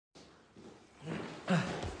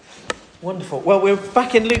Wonderful. Well, we're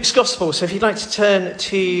back in Luke's Gospel, so if you'd like to turn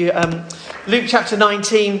to Luke chapter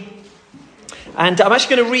 19, and I'm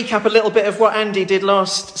actually going to recap a little bit of what Andy did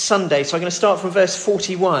last Sunday. So I'm going to start from verse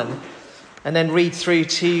 41 and then read through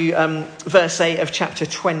to verse 8 of chapter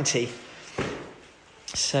 20.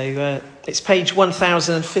 So it's page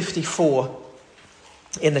 1054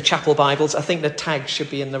 in the chapel Bibles. I think the tag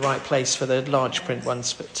should be in the right place for the large print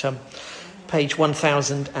ones, but page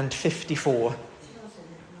 1054.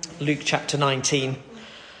 Luke chapter 19,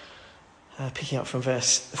 picking up from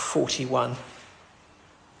verse 41.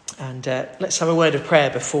 And let's have a word of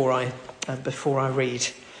prayer before I read.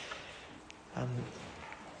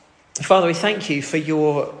 Father, we thank you for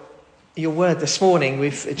your word this morning.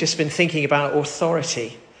 We've just been thinking about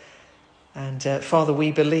authority. And Father,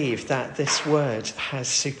 we believe that this word has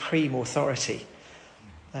supreme authority.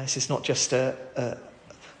 This is not just a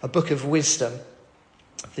book of wisdom.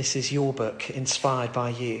 This is your book, inspired by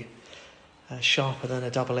you, sharper than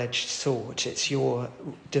a double-edged sword. It's your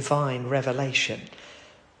divine revelation.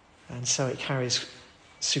 And so it carries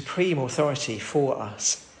supreme authority for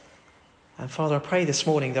us. And Father, I pray this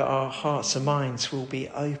morning that our hearts and minds will be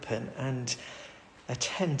open and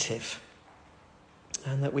attentive,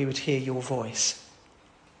 and that we would hear your voice.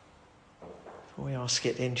 We ask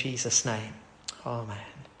it in Jesus' name. Amen.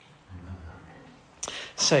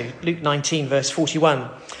 So, Luke 19, verse 41.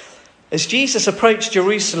 As Jesus approached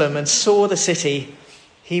Jerusalem and saw the city,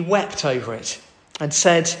 he wept over it and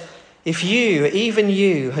said, "If you, even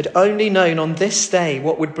you, had only known on this day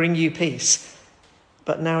what would bring you peace,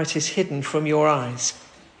 but now it is hidden from your eyes.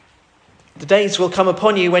 The days will come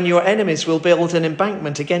upon you when your enemies will build an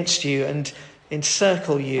embankment against you and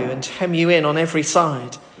encircle you and hem you in on every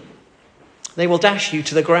side. They will dash you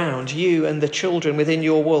to the ground, you and the children within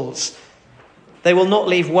your walls. They will not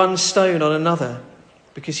leave one stone on another,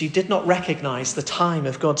 because you did not recognize the time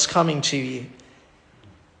of God's coming to you."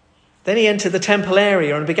 Then he entered the temple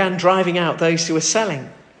area and began driving out those who were selling.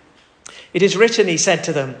 "It is written," he said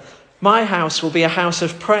to them, "My house will be a house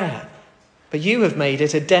of prayer, but you have made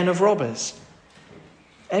it a den of robbers."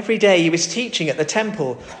 Every day he was teaching at the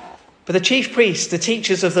temple, but the chief priests, the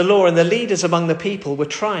teachers of the law, and the leaders among the people were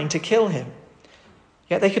trying to kill him.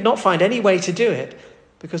 Yet they could not find any way to do it,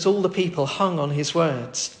 because all the people hung on his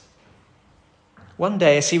words. One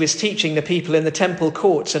day, as he was teaching the people in the temple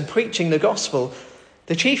courts and preaching the gospel,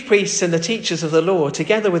 the chief priests and the teachers of the law,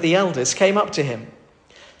 together with the elders, came up to him.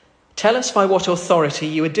 "Tell us by what authority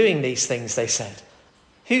you are doing these things," they said.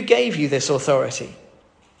 "Who gave you this authority?"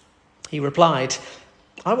 He replied,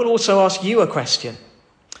 "I will also ask you a question.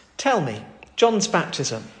 Tell me, John's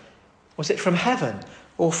baptism, was it from heaven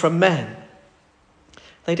or from men?"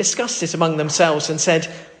 They discussed it among themselves and said,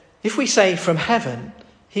 "If we say from heaven,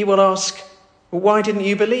 he will ask, 'Well, why didn't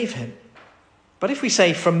you believe him?' But if we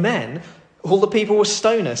say from men, all the people will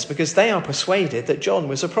stone us, because they are persuaded that John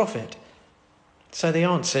was a prophet." So they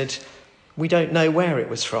answered, "We don't know where it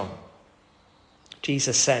was from."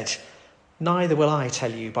 Jesus said, "Neither will I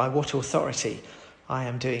tell you by what authority I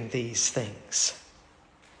am doing these things."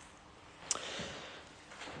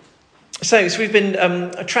 So we've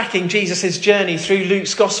been tracking Jesus' journey through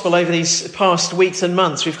Luke's gospel over these past weeks and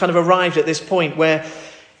months. We've kind of arrived at this point where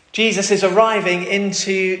Jesus is arriving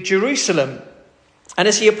into Jerusalem. And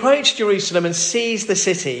as he approached Jerusalem and sees the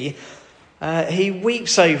city, he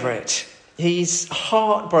weeps over it. He's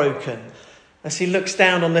heartbroken as he looks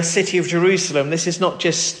down on the city of Jerusalem. This is not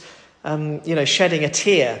just, shedding a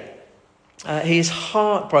tear. He is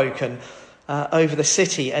heartbroken over the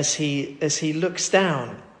city as he looks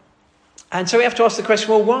down. And so we have to ask the question,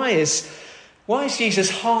 well, why is Jesus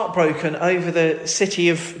heartbroken over the city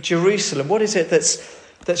of Jerusalem? What is it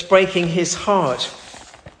that's breaking his heart?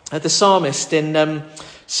 The psalmist in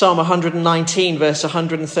Psalm 119, verse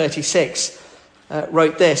 136,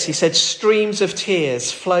 wrote this. He said, "Streams of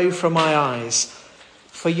tears flow from my eyes,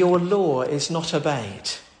 for your law is not obeyed."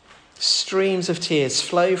 Streams of tears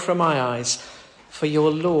flow from my eyes, for your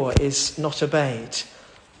law is not obeyed.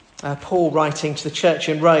 Paul, writing to the church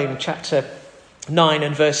in Rome, chapter 9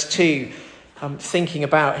 and verse 2, thinking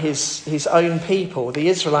about his own people, the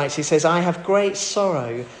Israelites, he says, "I have great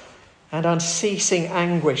sorrow and unceasing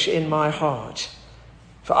anguish in my heart.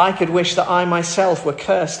 For I could wish that I myself were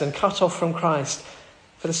cursed and cut off from Christ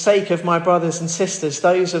for the sake of my brothers and sisters,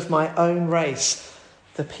 those of my own race,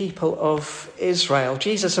 the people of Israel."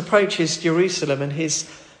 Jesus approaches Jerusalem and his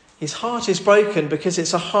heart is broken because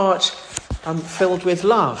it's a heart filled with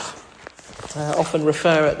love. Often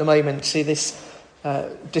refer at the moment to this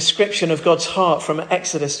description of God's heart from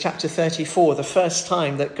Exodus chapter 34, the first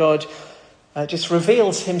time that God just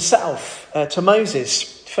reveals himself to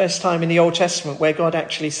Moses. First time in the Old Testament where God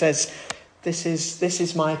actually says This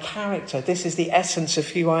is my character. This is the essence of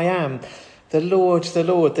who I am. The Lord,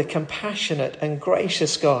 the compassionate and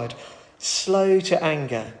gracious God, slow to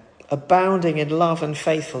anger, abounding in love and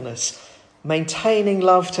faithfulness, maintaining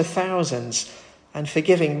love to thousands, and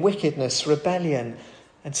forgiving wickedness, rebellion,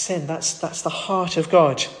 and sin. That's the heart of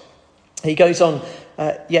God. He goes on,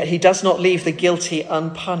 yet he does not leave the guilty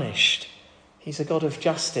unpunished. He's a God of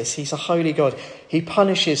justice. He's a holy God. He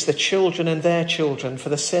punishes the children and their children for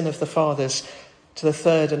the sin of the fathers to the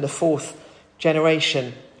third and the fourth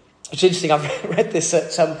generation. It's interesting, I've read this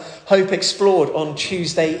at Hope Explored on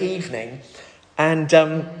Tuesday evening, and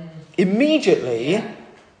immediately,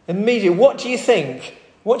 what do you think?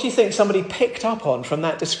 What do you think somebody picked up on from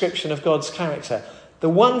that description of God's character? The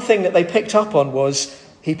one thing that they picked up on was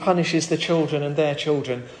he punishes the children and their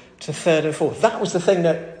children to third and fourth. That was the thing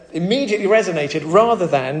that immediately resonated, rather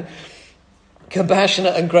than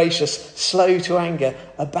compassionate and gracious, slow to anger,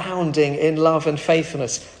 abounding in love and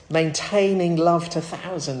faithfulness, maintaining love to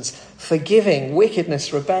thousands, forgiving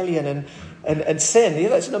wickedness, rebellion and sin. Yeah,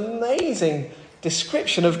 that's an amazing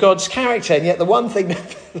description of God's character. And yet the one thing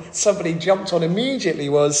that somebody jumped on immediately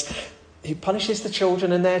was he punishes the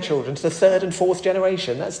children and their children to the third and fourth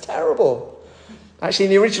generation. That's terrible. Actually,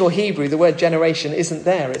 in the original Hebrew, the word generation isn't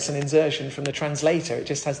there. It's an insertion from the translator. It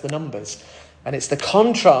just has the numbers. And it's the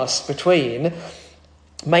contrast between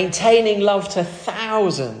maintaining love to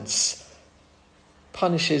thousands,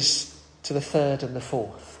 punishes to the third and the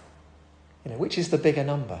fourth. Which is the bigger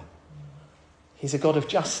number? He's a God of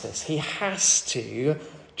justice. He has to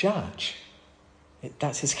judge.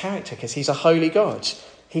 That's his character, because he's a holy God.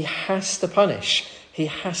 He has to punish. He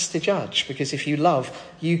has to judge, because if you love,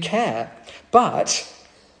 you care. But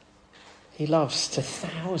he loves to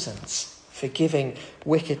thousands, forgiving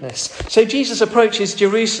wickedness. So Jesus approaches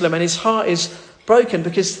Jerusalem and his heart is broken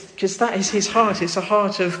because that is his heart. It's a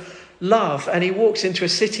heart of love. And he walks into a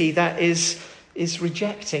city that is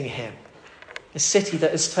rejecting him. A city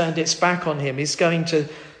that has turned its back on him. He's going to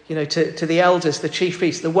the elders, the chief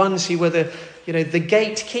priests, the ones who were the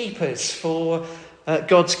gatekeepers for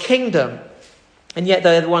God's kingdom. And yet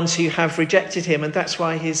they're the ones who have rejected him. And that's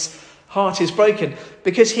why his heart is broken,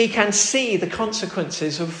 because he can see the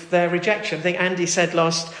consequences of their rejection. I think Andy said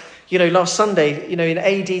last Sunday, in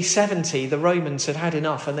AD 70, the Romans had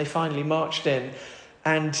enough and they finally marched in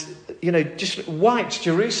and, just wiped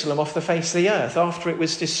Jerusalem off the face of the earth. After it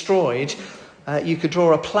was destroyed, you could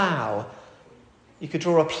draw a plough. You could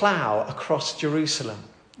draw a plough across Jerusalem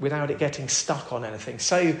without it getting stuck on anything.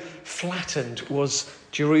 So flattened was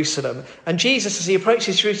Jerusalem. And Jesus, as he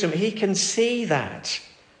approaches Jerusalem, he can see that.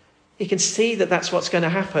 He can see that that's what's going to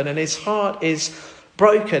happen, and his heart is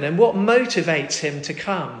broken. And what motivates him to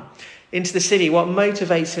come into the city, what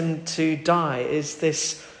motivates him to die is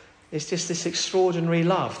just this extraordinary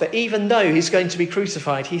love, that even though he's going to be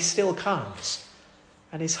crucified, he still comes.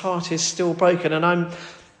 And his heart is still broken. And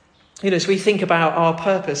as we think about our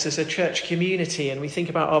purpose as a church community, and we think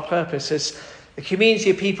about our purpose as a community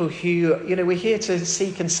of people who, we're here to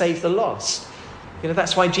seek and save the lost.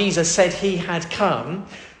 That's why Jesus said he had come.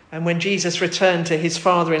 And when Jesus returned to his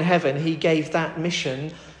Father in heaven, he gave that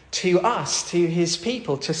mission to us, to his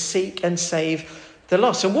people, to seek and save the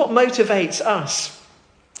lost. And what motivates us?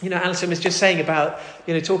 Alison was just saying about,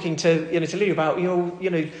 talking to Lily about,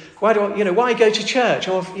 why go to church?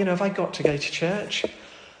 Or, have I got to go to church?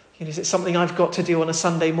 Is it something I've got to do on a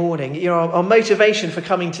Sunday morning? Our motivation for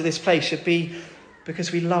coming to this place should be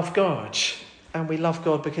because we love God. And we love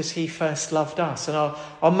God because he first loved us. And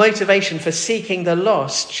our motivation for seeking the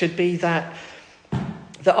lost should be that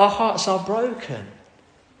our hearts are broken.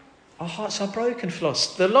 Our hearts are broken for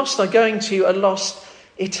lost. The lost are going to a lost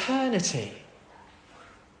eternity.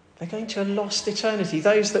 They're going to a lost eternity.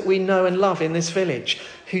 Those that we know and love in this village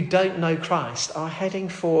who don't know Christ are heading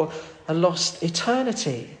for a lost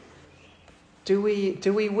eternity. Do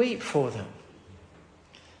we weep for them?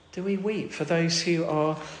 Do we weep for those who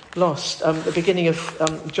are lost? At the beginning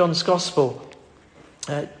of John's Gospel,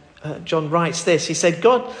 John writes this. He said,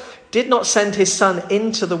 God did not send his Son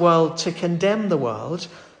into the world to condemn the world,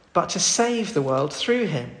 but to save the world through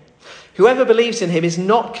him. Whoever believes in him is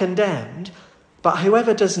not condemned, but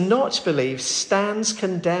whoever does not believe stands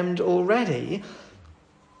condemned already,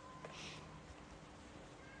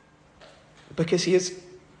 because he has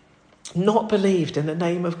not believed in the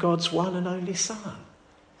name of God's one and only Son.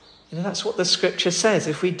 That's what the scripture says.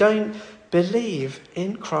 If we don't believe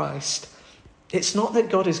in Christ, it's not that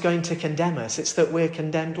God is going to condemn us, it's that we're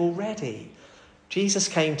condemned already. Jesus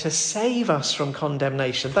came to save us from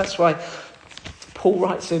condemnation. That's why Paul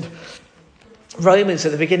writes in Romans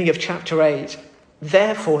at the beginning of chapter 8,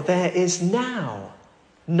 therefore there is now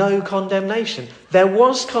no condemnation. There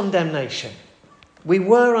was condemnation. We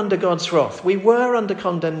were under God's wrath. We were under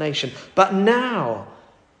condemnation. But now,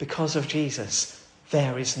 because of Jesus,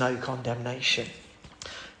 there is no condemnation.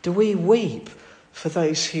 Do we weep for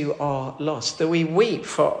those who are lost? Do we weep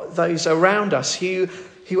for those around us who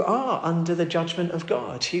are under the judgment of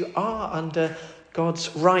God, who are under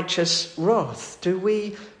God's righteous wrath? Do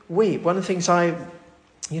we weep? One of the things I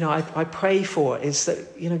pray for is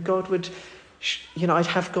that, God would, I'd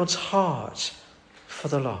have God's heart for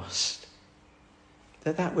the lost.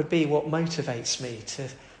 That would be what motivates me to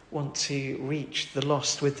want to reach the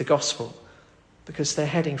lost with the gospel, because they're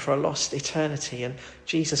heading for a lost eternity. And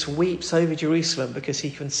Jesus weeps over Jerusalem because he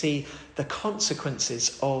can see the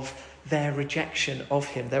consequences of their rejection of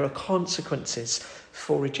him. There are consequences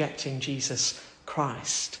for rejecting Jesus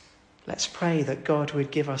Christ. Let's pray that God would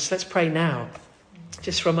give us, let's pray now,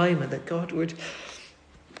 just for a moment, that God would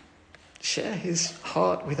share his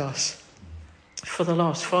heart with us for the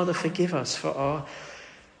lost. Father, forgive us for our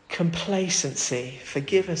complacency.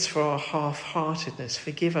 Forgive us for our half-heartedness.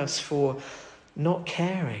 Forgive us for not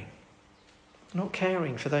caring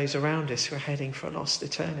for those around us who are heading for a lost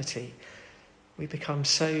eternity. We become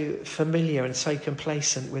so familiar and so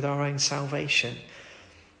complacent with our own salvation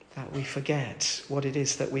that we forget what it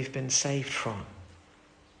is that we've been saved from.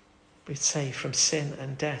 We're saved from sin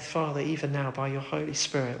and death. Father, even now by your Holy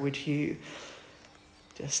Spirit, would you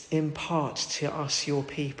just impart to us, your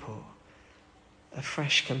people, a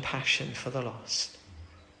fresh compassion for the lost.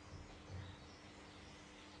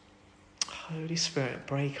 Holy Spirit,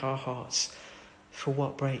 break our hearts for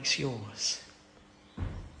what breaks yours.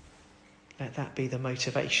 Let that be the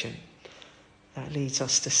motivation that leads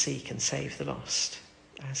us to seek and save the lost,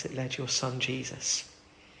 as it led your Son Jesus.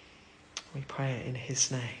 We pray it in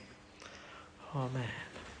his name. Amen.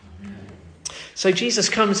 So Jesus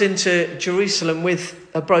comes into Jerusalem with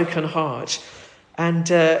a broken heart, and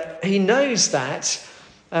he knows that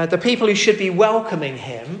the people who should be welcoming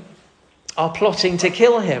him are plotting to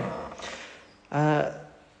kill him.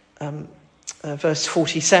 Verse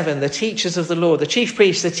 47, the teachers of the law, the chief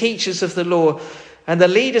priests, the teachers of the law, and the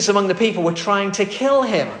leaders among the people were trying to kill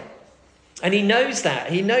him. And he knows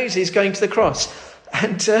that. He knows he's going to the cross.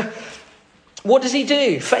 And what does he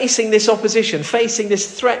do? Facing this opposition, facing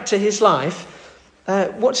this threat to his life,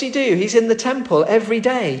 what's he do? He's in the temple every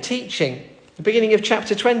day teaching. The beginning of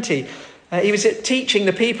chapter 20, he was teaching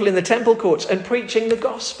the people in the temple courts and preaching the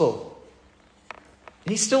gospel.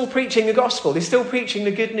 He's still preaching the gospel. He's still preaching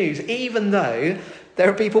the good news, even though there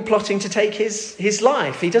are people plotting to take his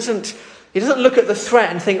life. He doesn't look at the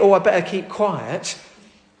threat and think, I better keep quiet.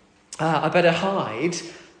 I better hide.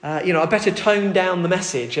 I better tone down the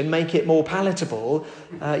message and make it more palatable.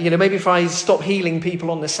 Maybe if I stop healing people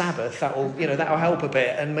on the Sabbath, that'll help a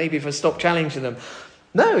bit. And maybe if I stop challenging them.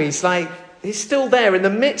 No, he's still there in the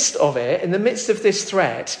midst of it, in the midst of this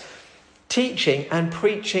threat, teaching and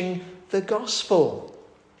preaching the gospel.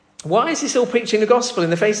 Why is he still preaching the gospel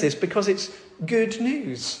in the face of this? Because it's good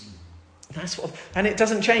news. And it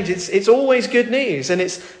doesn't change. It's always good news. And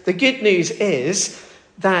the good news is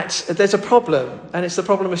that there's a problem, and it's the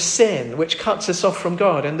problem of sin, which cuts us off from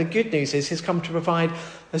God. And the good news is he's come to provide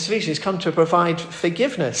a solution. He's come to provide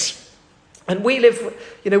forgiveness. And we live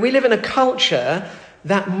in a culture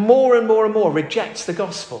that more and more and more rejects the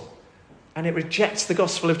gospel. And it rejects the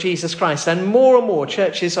gospel of Jesus Christ. And more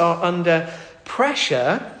churches are under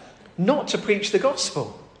pressure not to preach the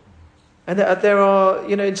gospel. And there are,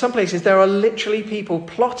 in some places, there are literally people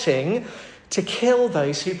plotting to kill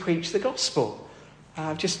those who preach the gospel.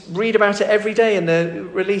 Just read about it every day in the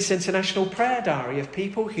Release International Prayer Diary of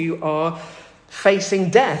people who are facing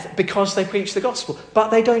death because they preach the gospel. But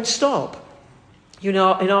they don't stop. In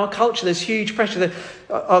our culture, there's huge pressure.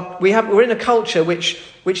 We're in a culture which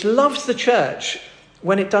loves the church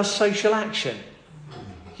when it does social action.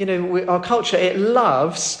 Our culture, it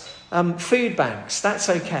loves food banks. That's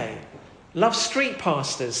okay. Loves street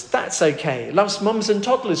pastors. That's okay. Loves mums and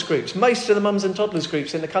toddlers groups. Most of the mums and toddlers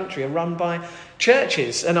groups in the country are run by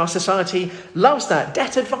churches, and our society loves that.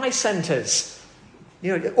 Debt advice centres.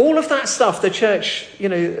 All of that stuff the church,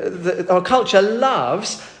 our culture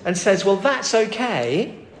loves and says, well, that's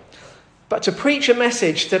okay. But to preach a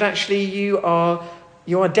message that actually you are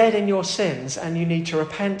dead in your sins and you need to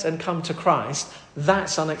repent and come to Christ,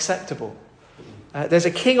 that's unacceptable. There's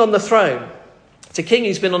a king on the throne. It's a king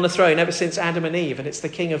who's been on the throne ever since Adam and Eve, and it's the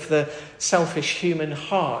king of the selfish human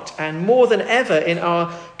heart. And more than ever in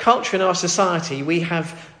our culture, in our society, we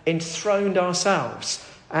have enthroned ourselves.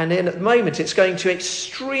 And at the moment, it's going to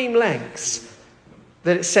extreme lengths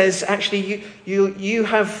that it says, actually, you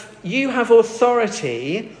have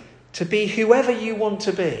authority to be whoever you want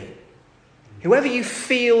to be, whoever you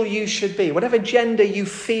feel you should be, whatever gender you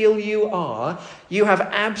feel you are, you have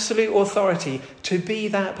absolute authority to be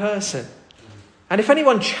that person. And if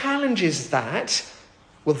anyone challenges that,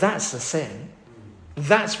 well, that's the sin.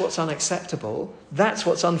 That's what's unacceptable. That's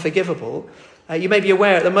what's unforgivable. You may be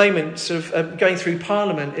aware at the moment, sort of going through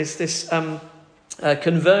Parliament, is this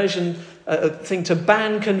conversion thing to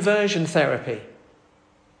ban conversion therapy.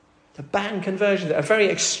 To ban conversion. A very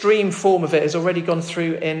extreme form of it has already gone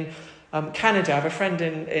through in Canada. I have a friend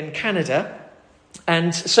in Canada.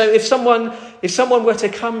 And so if someone were to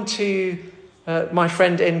come to my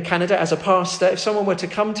friend in Canada as a pastor, if someone were to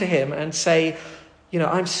come to him and say,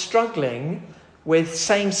 I'm struggling with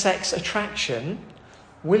same-sex attraction,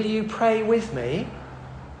 will you pray with me?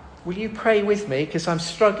 Will you pray with me because I'm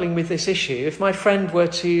struggling with this issue? If my friend were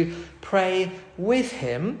to pray with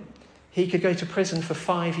him, he could go to prison for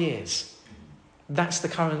 5 years. That's the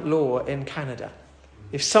current law in Canada.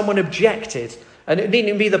 If someone objected, and it needn't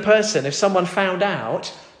even be the person, if someone found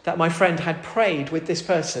out that my friend had prayed with this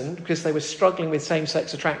person because they were struggling with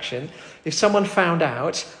same-sex attraction, if someone found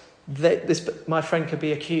out that my friend could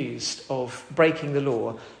be accused of breaking the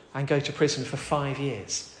law and go to prison for 5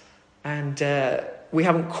 years. And we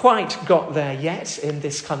haven't quite got there yet in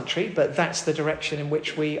this country, but that's the direction in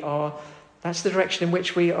which we are. That's the direction in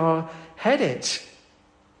which we are headed.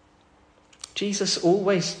 Jesus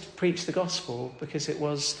always preached the gospel because it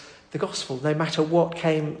was the gospel, no matter what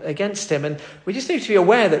came against him. And we just need to be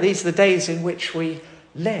aware that these are the days in which we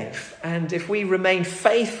live. And if we remain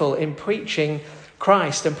faithful in preaching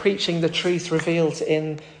Christ and preaching the truth revealed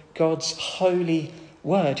in God's holy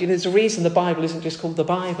word. There's a reason the Bible isn't just called the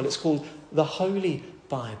Bible, it's called the Holy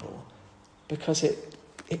Bible, because it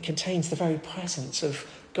contains the very presence of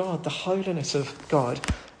God, the holiness of God.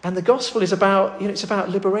 And the gospel is about, it's about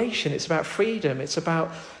liberation, it's about freedom, it's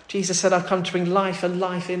about, Jesus said, I've come to bring life and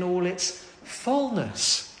life in all its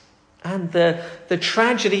fullness. And the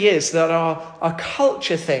tragedy is that our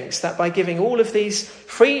culture thinks that by giving all of these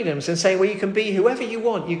freedoms and saying, well, you can be whoever you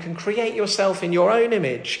want, you can create yourself in your own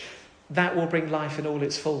image, that will bring life in all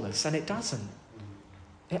its fullness. And it doesn't.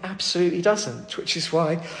 It absolutely doesn't. Which is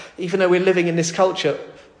why, even though we're living in this culture,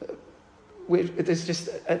 there's just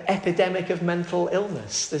an epidemic of mental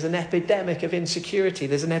illness. There's an epidemic of insecurity.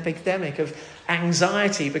 There's an epidemic of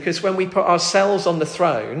anxiety, because when we put ourselves on the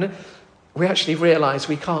throne, we actually realise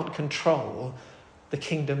we can't control the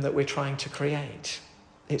kingdom that we're trying to create.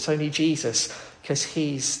 It's only Jesus, because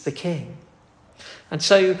he's the king. And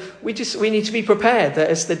so we need to be prepared that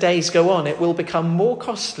as the days go on, it will become more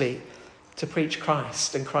costly to preach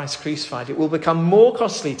Christ and Christ crucified. It will become more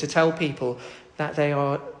costly to tell people that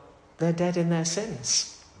they're dead in their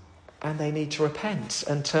sins and they need to repent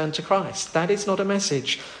and turn to Christ. That is not a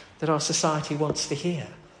message that our society wants to hear.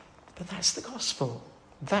 But that's the gospel.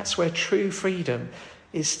 That's where true freedom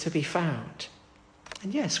is to be found.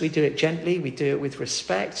 And yes, we do it gently, we do it with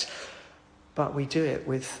respect, but we do it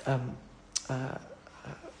with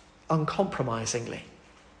uncompromisingly,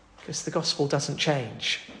 because the gospel doesn't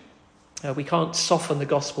change. We can't soften the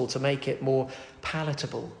gospel to make it more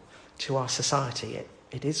palatable to our society.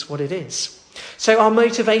 It is what it is. So our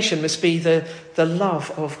motivation must be the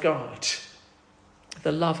love of God.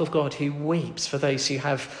 The love of God who weeps for those who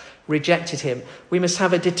have rejected him. We must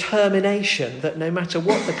have a determination that no matter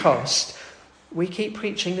what the cost, we keep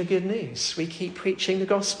preaching the good news. We keep preaching the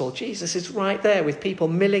gospel. Jesus is right there with people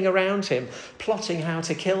milling around him, plotting how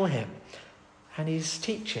to kill him. And he's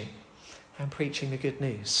teaching and preaching the good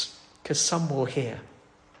news, because some will hear.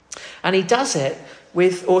 And he does it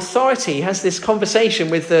with authority. He has this conversation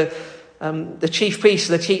with the chief priests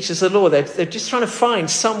and the teachers of the law. They're just trying to find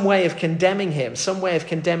some way of condemning him, some way of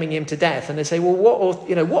condemning him to death. And they say, well,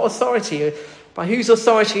 what authority, by whose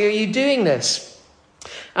authority are you doing this?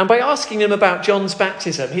 And by asking him about John's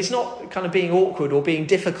baptism, he's not kind of being awkward or being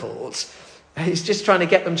difficult. He's just trying to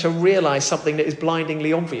get them to realise something that is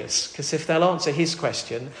blindingly obvious. Because if they'll answer his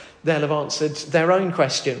question, they'll have answered their own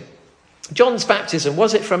question. John's baptism,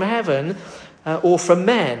 was it from heaven or from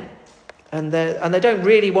men? And they don't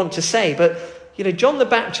really want to say, but John the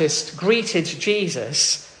Baptist greeted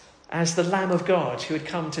Jesus as the Lamb of God who had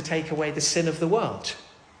come to take away the sin of the world.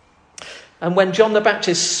 And when John the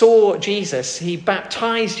Baptist saw Jesus, he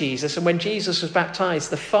baptized Jesus. And when Jesus was baptized,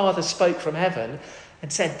 the Father spoke from heaven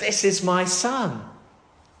and said, "This is my Son,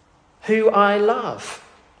 who I love.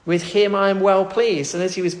 With him I am well pleased." And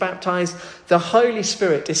as he was baptized, the Holy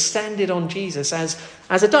Spirit descended on Jesus as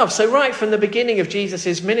a dove. So right from the beginning of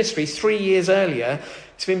Jesus' ministry, 3 years earlier,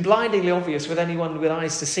 it's been blindingly obvious with anyone with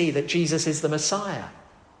eyes to see that Jesus is the Messiah.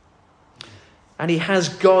 And he has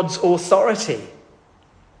God's authority.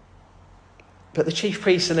 But the chief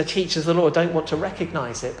priests and the teachers of the law don't want to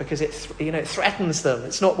recognize it because it threatens them.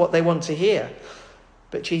 It's not what they want to hear.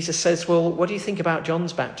 But Jesus says, well, what do you think about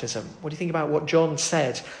John's baptism? What do you think about what John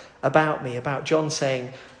said about me? About John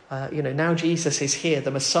saying, now Jesus is here,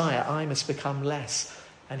 the Messiah, I must become less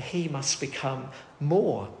and he must become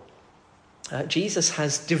more. Jesus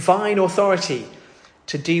has divine authority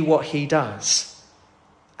to do what he does.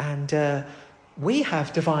 And we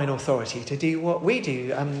have divine authority to do what we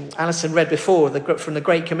do. Alison read before from the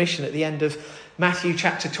Great Commission at the end of Matthew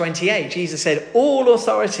chapter 28. Jesus said, all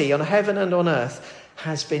authority on heaven and on earth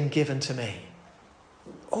has been given to me.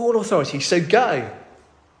 All authority. So go,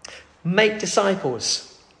 make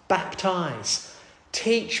disciples, baptize,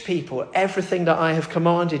 teach people everything that I have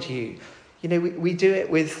commanded you. We do it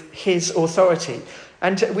with his authority.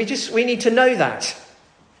 And we need to know that.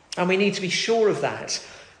 And we need to be sure of that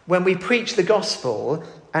when we preach the gospel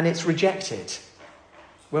and it's rejected.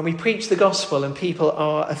 When we preach the gospel and people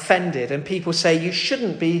are offended and people say, you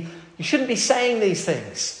shouldn't be saying these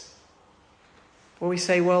things. Well, we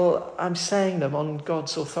say, well, I'm saying them on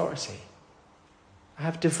God's authority. I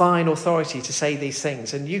have divine authority to say these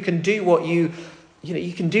things. And you can do what you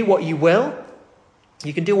can do what you will.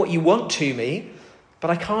 You can do what you want to me.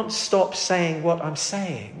 But I can't stop saying what I'm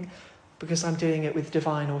saying because I'm doing it with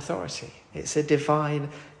divine authority. It's a divine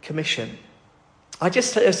commission. I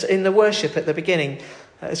just, in the worship at the beginning,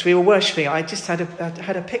 as we were worshipping, I just had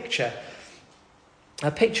a picture.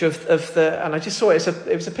 A picture of and I just saw it.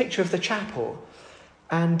 It was a picture of the chapel.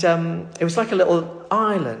 And it was like a little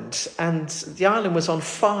island, and the island was on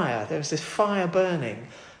fire. There was this fire burning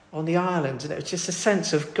on the island, and it was just a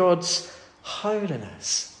sense of God's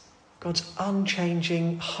holiness, God's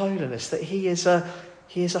unchanging holiness, that he is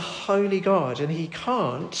a holy God, and he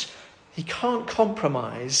can't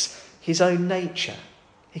compromise his own nature.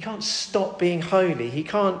 He can't stop being holy. He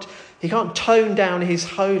can't tone down his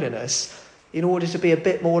holiness in order to be a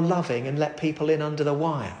bit more loving and let people in under the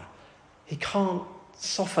wire. He can't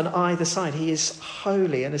soften either side. He is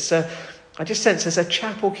holy. And I just sense as a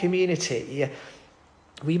chapel community,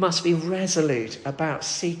 we must be resolute about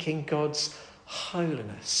seeking God's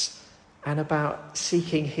holiness and about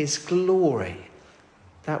seeking his glory.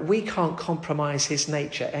 That we can't compromise his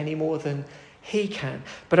nature any more than he can.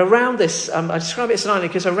 But around this, I describe it as an island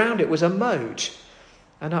because around it was a moat.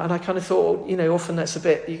 And I kind of thought, often that's you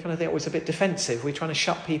kind of think it was a bit defensive. We're trying to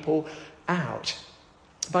shut people out.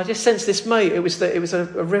 But I just sensed this moat. It was a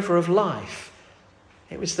river of life.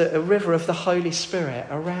 It was a river of the Holy Spirit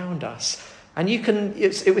around us. And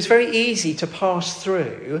it was very easy to pass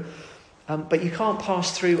through, but you can't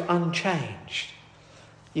pass through unchanged.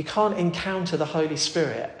 You can't encounter the Holy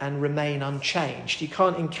Spirit and remain unchanged. You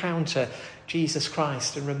can't encounter Jesus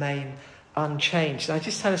Christ and remain unchanged. And I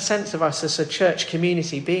just had a sense of us as a church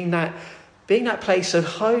community being that place of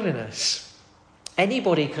holiness.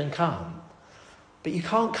 Anybody can come. But you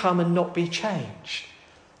can't come and not be changed.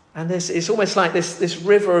 And it's almost like this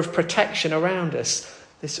river of protection around us,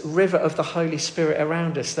 this river of the Holy Spirit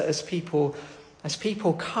around us, that as people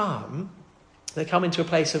come, they come into a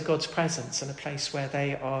place of God's presence and a place where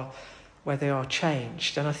they are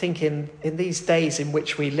changed. And I think in these days in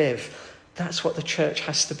which we live, that's what the church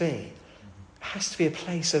has to be. It has to be a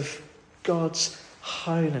place of God's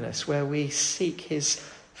holiness, where we seek his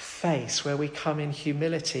face, where we come in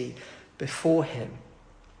humility before him.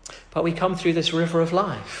 But we come through this river of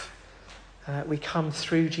life. We come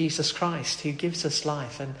through Jesus Christ, who gives us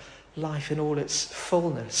life, and life in all its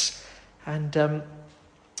fullness. And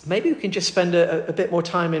maybe we can just spend a bit more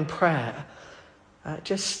time in prayer,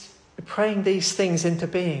 just praying these things into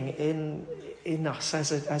being in us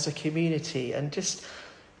as a community, and just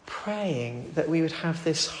praying that we would have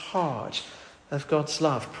this heart of God's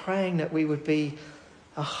love, praying that we would be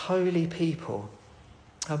a holy people.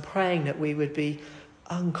 I'm praying that we would be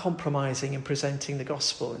uncompromising in presenting the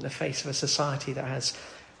gospel in the face of a society that has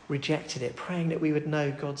rejected it. Praying that we would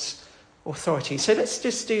know God's authority. So let's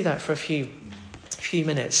just do that for a few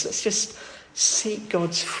minutes. Let's just seek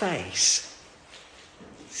God's face.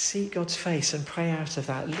 Seek God's face and pray out of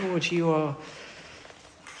that. Lord, you are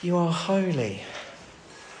holy.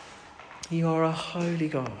 You are a holy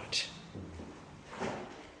God.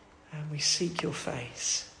 And we seek your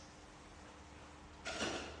face.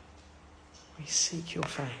 We seek your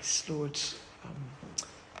face. Lord,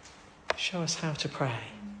 show us how to pray.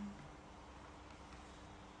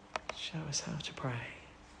 Show us how to pray.